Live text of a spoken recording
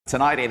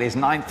Tonight it is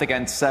 9th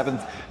against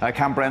 7th.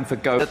 Can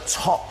Brentford go the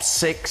top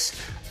 6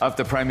 of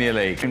the Premier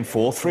League? In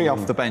 4-3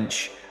 off the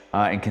bench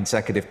in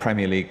consecutive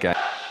Premier League games.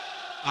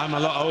 I'm a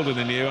lot older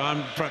than you.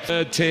 I'm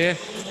third tier.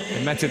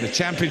 They met in the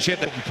Championship.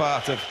 That's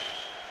part of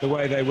the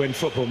way they win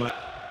football, mate.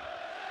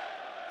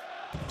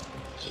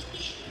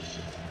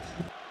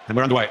 And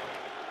we're underway.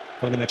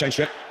 Fulham in their change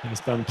trip. He's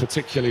done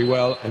particularly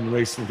well in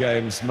recent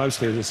games,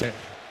 mostly as I said.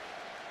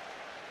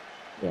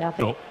 Yeah, I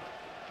think. Oh.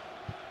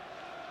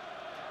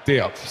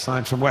 Diop,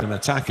 signed from West Ham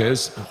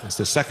attackers. It's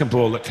the second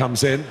ball that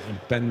comes in, and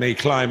Ben Mee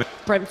climbing.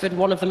 Brentford,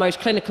 one of the most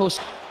clinical.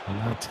 And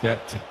had to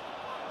get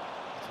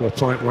to a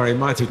point where he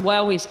might have.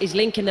 Well, he's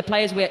linking the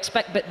players we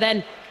expect, but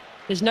then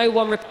there's no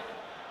one.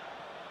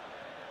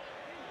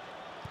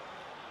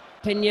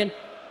 Opinion.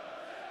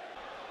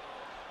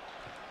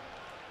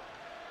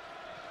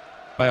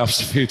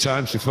 Playoffs a few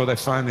times before they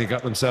finally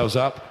got themselves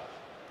up.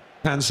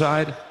 Hand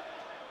side.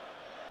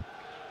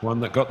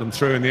 One that got them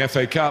through in the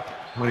FA Cup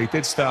when he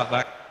did start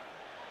that.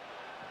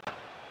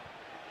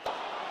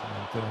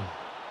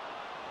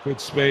 Good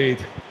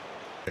speed.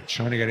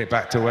 Trying to get it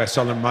back to where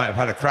Solomon might have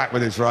had a crack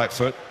with his right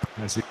foot.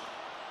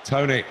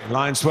 Tony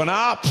lines one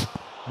up.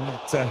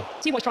 See what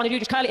he's trying to do,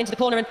 just curl it into the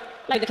corner and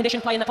let the condition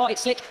play in the part.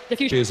 It's slick. The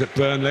future is at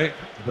Burnley,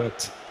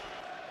 but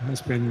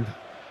has been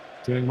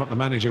doing what the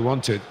manager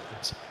wanted.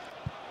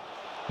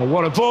 But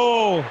what a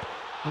ball!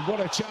 And what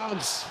a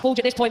chance! Pulled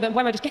at this point, but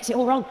Wemmer just gets it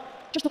all wrong.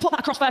 Just to put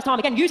that across first time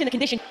again, using the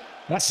condition.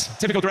 That's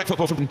typical direct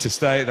football from them to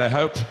stay, they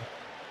hope.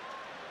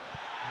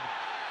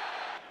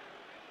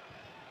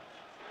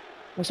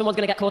 Well, someone's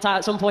going to get caught out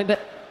at some point, but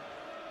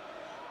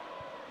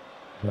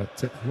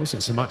it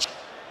wasn't so much.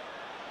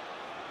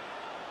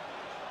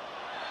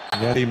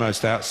 Yeah, the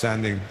most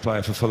outstanding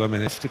player for Fulham,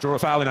 and if to draw a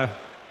foul in a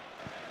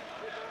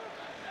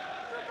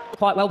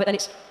quite well, but then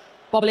it's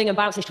bobbling and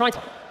bouncing. He's trying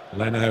to.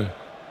 Leno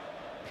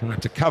trying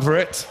to cover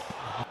it.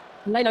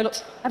 Leno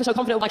looks ever so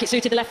confident, like it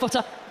suited the left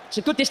footer. It's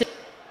a good distance.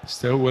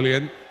 Still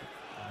Willian.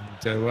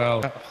 And,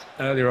 well,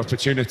 earlier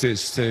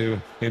opportunities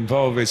to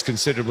involve is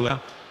considerable.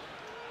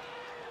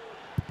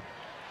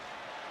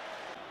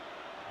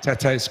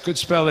 Tete's good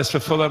spell this for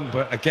Fulham,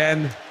 but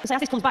again. As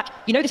this comes back,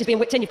 you know this is being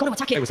whipped in. You've got to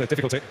attack it. It was a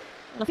difficulty.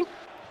 And I think.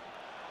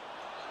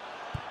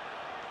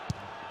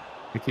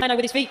 Leno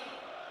with his feet.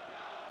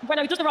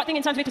 Bueno does the right thing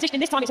in terms of his positioning.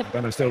 This time it's a.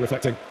 Bueno still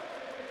reflecting.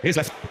 Here's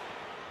left.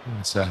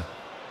 It's a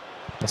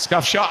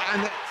scuff shot,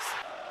 and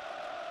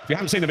if you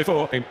haven't seen them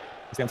before, he's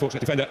the unfortunate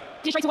defender.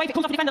 Straight away, if it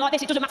comes off a defender like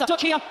this, it doesn't matter.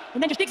 Touch here,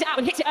 and then just digs it out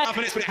and hits it. Half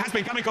minutes, but it has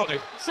been coming, Courtney.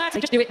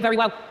 Certainly, just do it very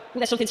well. I think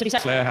there's something to be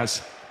said. Flair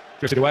has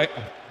drifted away.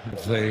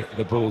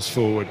 The ball's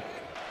forward.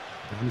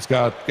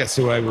 Ramsgaard gets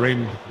away.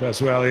 Ream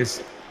does well.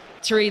 He's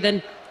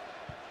then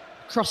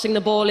crossing the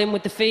ball in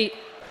with the feet.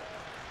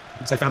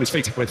 They found his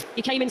feet with.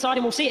 He came inside,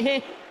 and we'll see it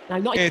here. No,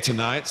 not here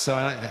tonight.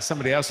 So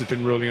somebody else has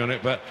been ruling on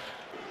it, but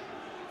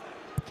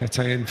Tete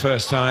in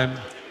first time.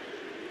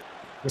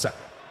 What's that?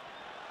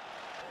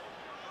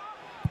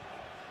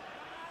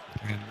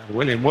 And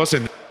William was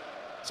in.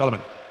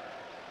 Solomon.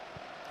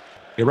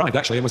 He arrived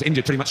actually and was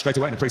injured pretty much straight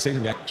away in the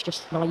pre-season game. It's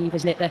just naive,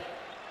 isn't it? There.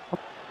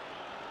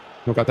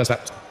 Oh God, does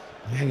that?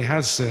 Yeah, he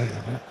has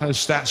those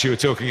stats you were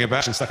talking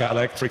about. And stuck out a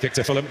leg. Free kick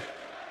to Fulham.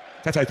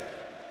 Tete.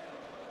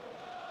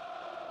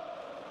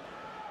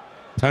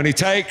 Tony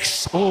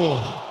takes.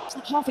 Oh. It's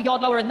like half a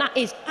yard lower, and that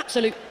is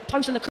absolute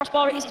post on the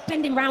crossbar. It is. It's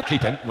bending round.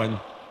 Keeping when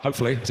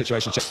hopefully the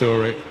situation checks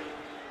story.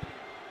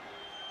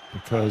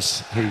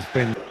 Because he's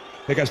been.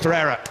 Here goes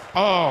Pereira.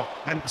 Oh,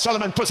 and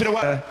Solomon puts it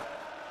away.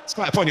 It's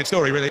quite a poignant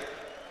story, really.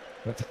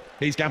 But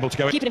he's gambled to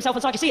go in. Keeping himself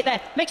inside. You see it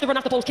there. Makes the run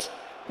after ball's kicked.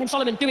 Then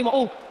Solomon doing what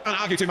all.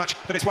 Don't argue too much,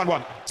 but it's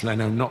 1-1.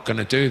 Leno not going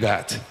to do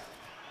that.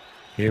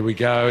 Here we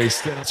go.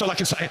 That's all I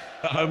can say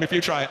at home if you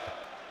try it.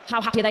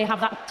 How happy they have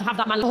that to have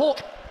that man, the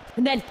Hawk.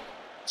 And then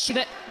see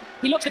that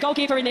he looks the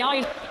goalkeeper in the eye.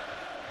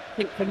 I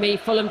think for me,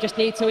 Fulham just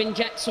need to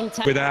inject some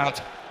time.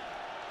 Without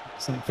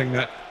something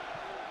that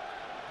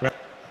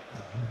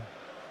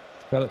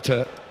developed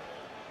to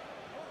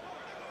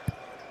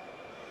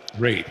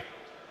Reed.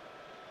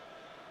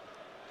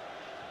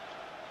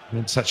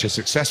 And such a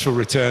successful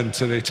return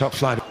to the top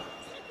flight.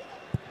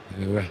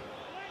 Who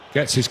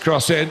gets his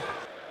cross in.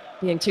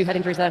 Being 2 head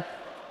injuries there.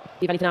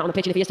 Leave anything out on the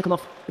pitch, and if he is to come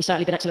off, he's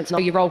certainly been excellent to know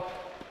your role.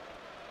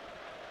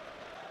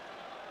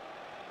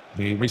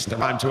 The recent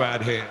time to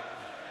add here.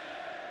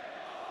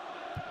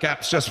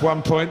 Gap's just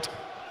 1 point.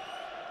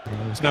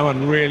 There's no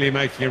one really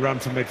making a run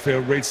from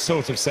midfield. Reed's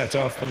sort of set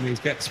off and he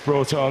gets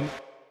brought on.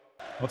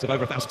 Odds of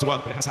over 1,000 to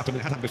 1, but it has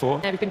happened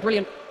before. Yeah, he's been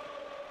brilliant.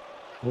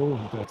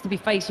 Oh, to be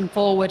facing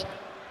forward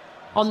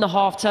on the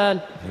half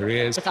turn. There he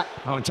is.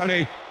 Oh, and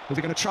Tony, is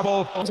he going to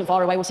trouble? Wasn't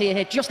far away, we'll see it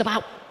here, just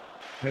about.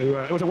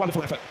 It was a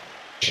wonderful effort.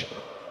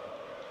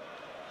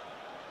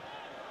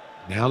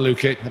 Now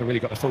Lukic had really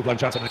got a full-blown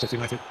chance at Manchester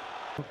United.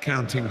 Not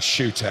counting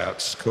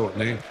shootouts,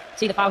 Courtney.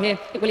 See the foul here.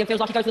 William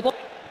feels like he goes to the ball.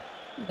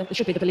 There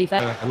should be the belief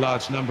there. A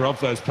large number of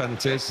those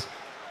penalties.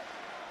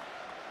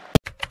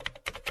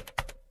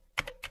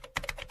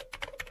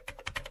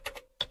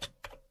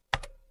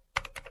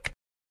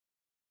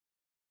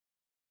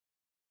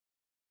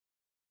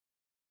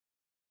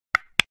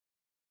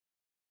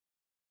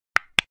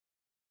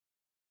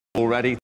 already.